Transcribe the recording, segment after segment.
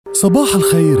صباح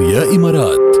الخير يا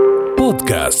امارات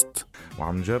بودكاست.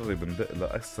 وعم نجرب ندق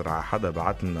لأسرع حدا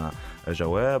بعتنا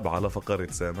جواب على فقرة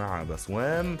سامعها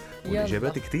بسوان،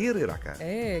 والإجابات كتير ركع.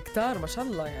 ايه كتار ما شاء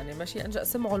الله، يعني ماشي أنجأ.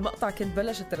 سمعوا المقطع كنت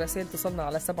بلشت الرسائل تصلنا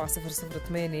على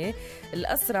 7008.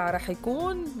 الأسرع رح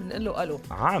يكون بنقول له ألو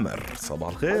عامر. صباح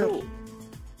الخير.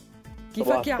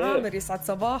 كيفك يا عامر؟ يسعد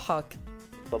صباحك.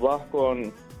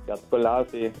 صباحكم، يعطيكم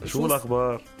العافية. شو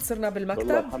الأخبار؟ صرنا بالمكتب؟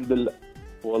 والله الحمد لله،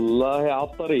 والله على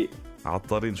الطريق.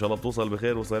 إن شاء الله بتوصل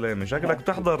بخير وسلامة. شكلك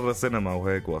بتحضر سينما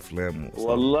وهيك وأفلام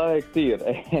والله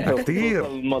كتير كتير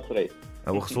المصري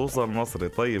وخصوصا المصري.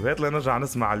 طيب هات لنرجع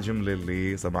نسمع الجملة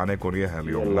اللي سمعناكم إياها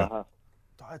اليوم. يلا.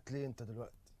 تعت لي انت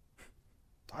دلوقتي؟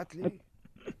 تعت لي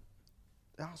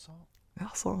يا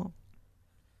عصام؟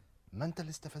 ما انت اللي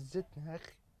استفزتني يا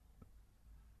اخي،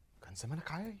 كان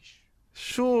زمانك عايش.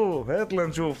 شو هات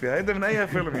لنشوف يا هيدا من أي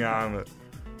فيلم يا عامر؟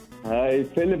 هاي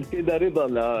فيلم كده رضا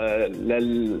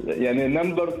يعني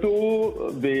نمبر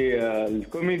 2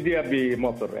 بالكوميديا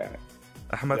بمصر، يعني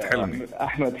أحمد حلمي.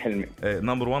 أحمد حلمي.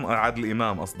 نمبر 1 عادل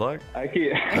إمام قصدك؟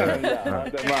 أكيد. لا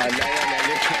هذا ما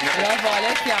برافو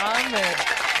عليك يا عامر.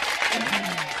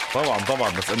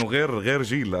 طبعا بس انه غير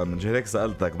جيل، لأ من هيك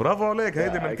سألتك. برافو عليك.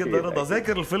 هيدي من كده رضا.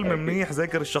 ذاكر الفيلم منيح،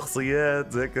 ذاكر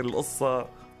الشخصيات، ذاكر القصة.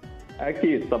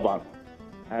 أكيد طبعا.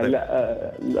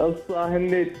 هلا القصة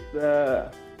هنت،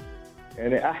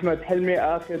 يعني أحمد حلمي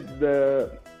أخذ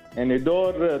يعني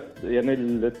دور يعني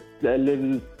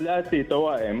الثلاثة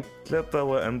توائم. 3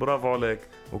 توائم. برافو عليك.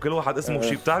 وكل واحد اسمه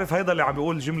شيء. بتعرف هيدا اللي عم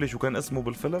بيقول الجملة شو كان اسمه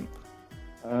بالفيلم؟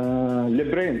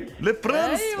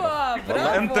 البرنس. أيوة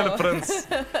برافو. أنت البرنس.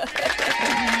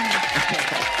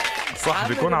 صح،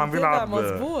 بيكون عم بيلعب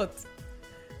مزبوط.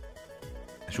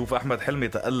 شوف أحمد حلمي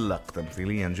تألق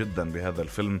تمثيليا جدا بهذا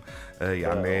الفيلم،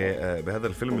 يعني بهذا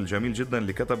الفيلم الجميل جدا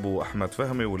اللي كتبه أحمد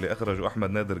فهمي واللي أخرجه أحمد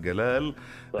نادر جلال.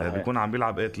 بيكون عم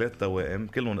بيلعب 3 توائم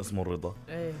كلهم اسمه رضا.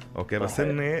 أوكي بس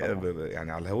هن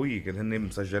يعني على الهوية كل هن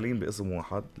مسجلين باسم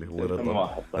واحد اللي هو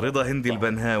رضا هندي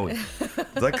البنهاوي.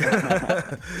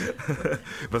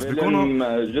 بس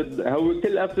بيكونوا جد. هو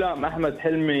كل أفلام أحمد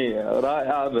حلمي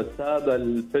رائعة، بس هذا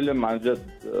الفيلم عن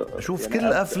جد. شوف يعني كل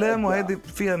أفلام وهيدي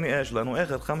فيها نقاش، لأنه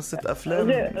آخر 5-6 أفلام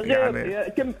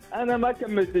يعني أنا ما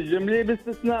كملت الجملة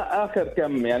باستثناء آخر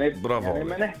كم، يعني برافو. يعني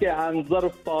ما نحكي عن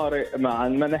ظرف طارئ، ما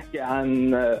نحكي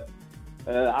عن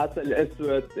عسل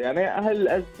أسود، يعني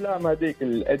هالأفلام هذيك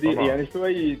القديمة يعني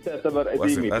شوي تعتبر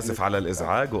قديمة. آسف على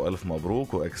الإزعاج وألف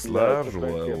مبروك وإكس لارج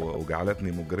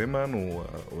وجعلتني مجرما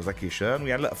وزكي شان،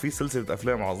 يعني لا في سلسلة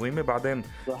أفلام عظيمة. بعدين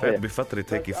بفترة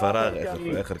هيك فراغ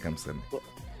آخر كم سنة.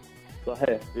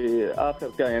 صحيح. في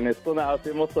آخر كان يعني صنع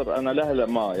في مصر، أنا لهلا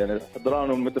ما يعني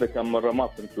حضرانه مدري كم مرة ما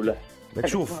كنت له. لك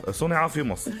شوف صنع في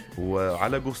مصر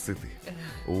وعلى جثتي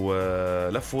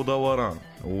ولف ودوران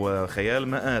وخيال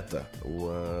مآتة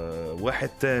وواحد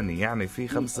تاني، يعني في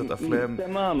 5 أفلام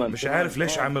تماما. مش عارف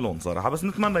ليش عملهم صراحة، بس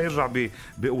نتمنى يرجع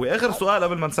وآخر سؤال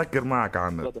قبل ما نسكر معك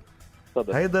عامر.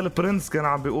 هيدا البرنس كان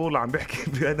عم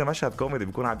بيحكي بهذا مشهد كوميدي،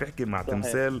 بيكون عم بيحكي مع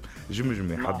تمثال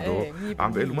جمجمة حده،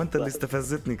 عم بيقول ما انت اللي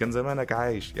استفزتني كان زمانك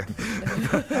عايش يعني.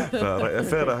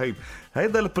 فرهيب.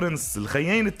 هيدا البرنس.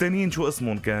 الخيين التانيين شو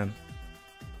اسمهم كان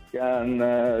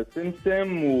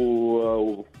سمسم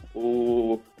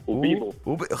وبيبو.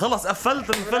 خلص قفلت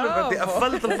الفيلم. بدي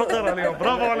قفلت الفقرة اليوم.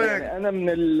 برافو عليك. يعني أنا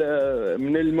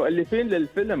من المؤلفين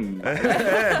للفيلم.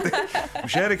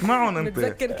 مشارك معهم أنت.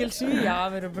 متذكر كل شيء يا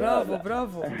عامر.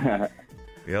 برافو.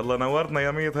 يلا نورتنا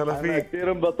يا ميت. هلا فيك.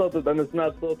 كثير انبسطت أنا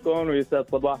سمعت صوتكم ويسعد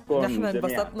صباحكم. نحن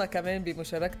انبسطنا كمان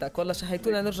بمشاركتك، والله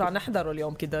شهيتونا نرجع نحضره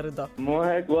اليوم كده رضا. مو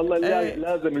هيك والله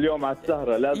لازم اليوم على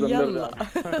السهرة لازم نرجع.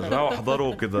 رجعوا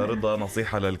احضروا كده رضا،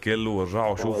 نصيحة للكل،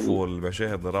 ورجعوا شوفوا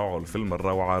المشاهد الروعة، الفيلم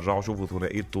الروعة. رجعوا شوفوا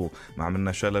ثنائيته مع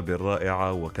منى شلبي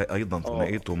الرائعة، وأيضا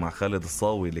ثنائيته مع خالد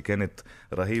الصاوي اللي كانت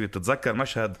رهيبة. بتتذكر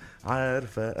مشهد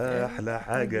عارفة أحلى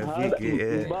حاجة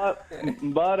فيكي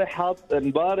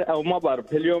امبارح أو ما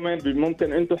بعرف اليومين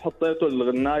ممكن انتم حطيتوا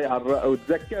الغناي على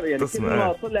وتذكر يعني كل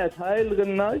ما طلعت هاي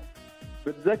الغناي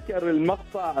بتذكر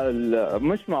المقطع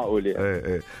مش معقول يعني.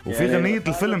 ايه وفي يعني غنية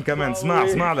الفيلم كمان.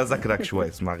 اسمع لذكرك شوي.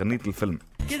 اسمع غنية الفيلم.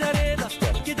 كده رضا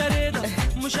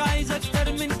مش عايز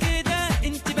اكتر من كده،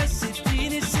 انت بس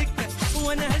اديني السكة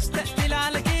وانا هستقبل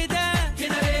على كده.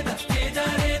 كده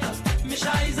رضا مش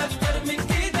عايز اكتر من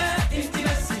كده، انت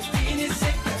بس اديني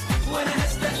السكة وانا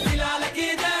هستقبل على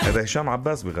كده. هذا هشام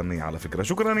عباس بغنيه على فكرة.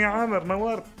 شكرا يا عامر،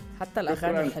 نورت. حتى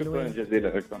الأغاني الحلوة. شكرا جزيلا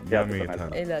لكم.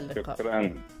 إلى اللقاء.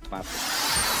 شكرا.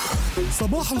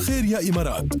 صباح الخير يا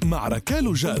إمارات مع ركال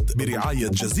وجاد برعاية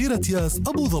جزيرة ياس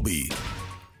أبو ظبي.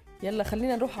 يلا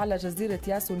خلينا نروح على جزيرة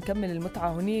ياس ونكمل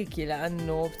المتعة هنيك،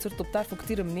 لأنه بصرتوا بتعرفوا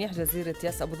كتير منيح جزيرة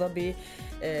ياس أبو ظبي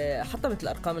حطمت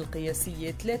الأرقام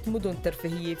القياسية. 3 مدن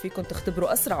ترفيهية فيكم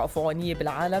تختبروا أسرع أفعوانية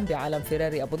بالعالم بعالم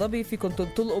فيراري أبو ظبي، فيكم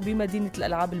تنطلقوا بمدينة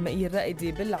الألعاب المائية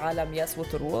الرائدة بالعالم ياس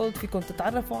ووتر وورلد، فيكم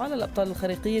تتعرفوا على الأبطال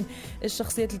الخارقين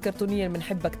الشخصيات الكرتونية اللي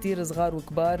بنحبها كتير صغار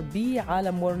وكبار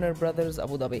بعالم وارنر براذرز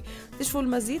أبو ظبي. تشوفوا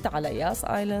المزيد على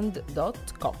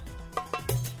yasisland.com.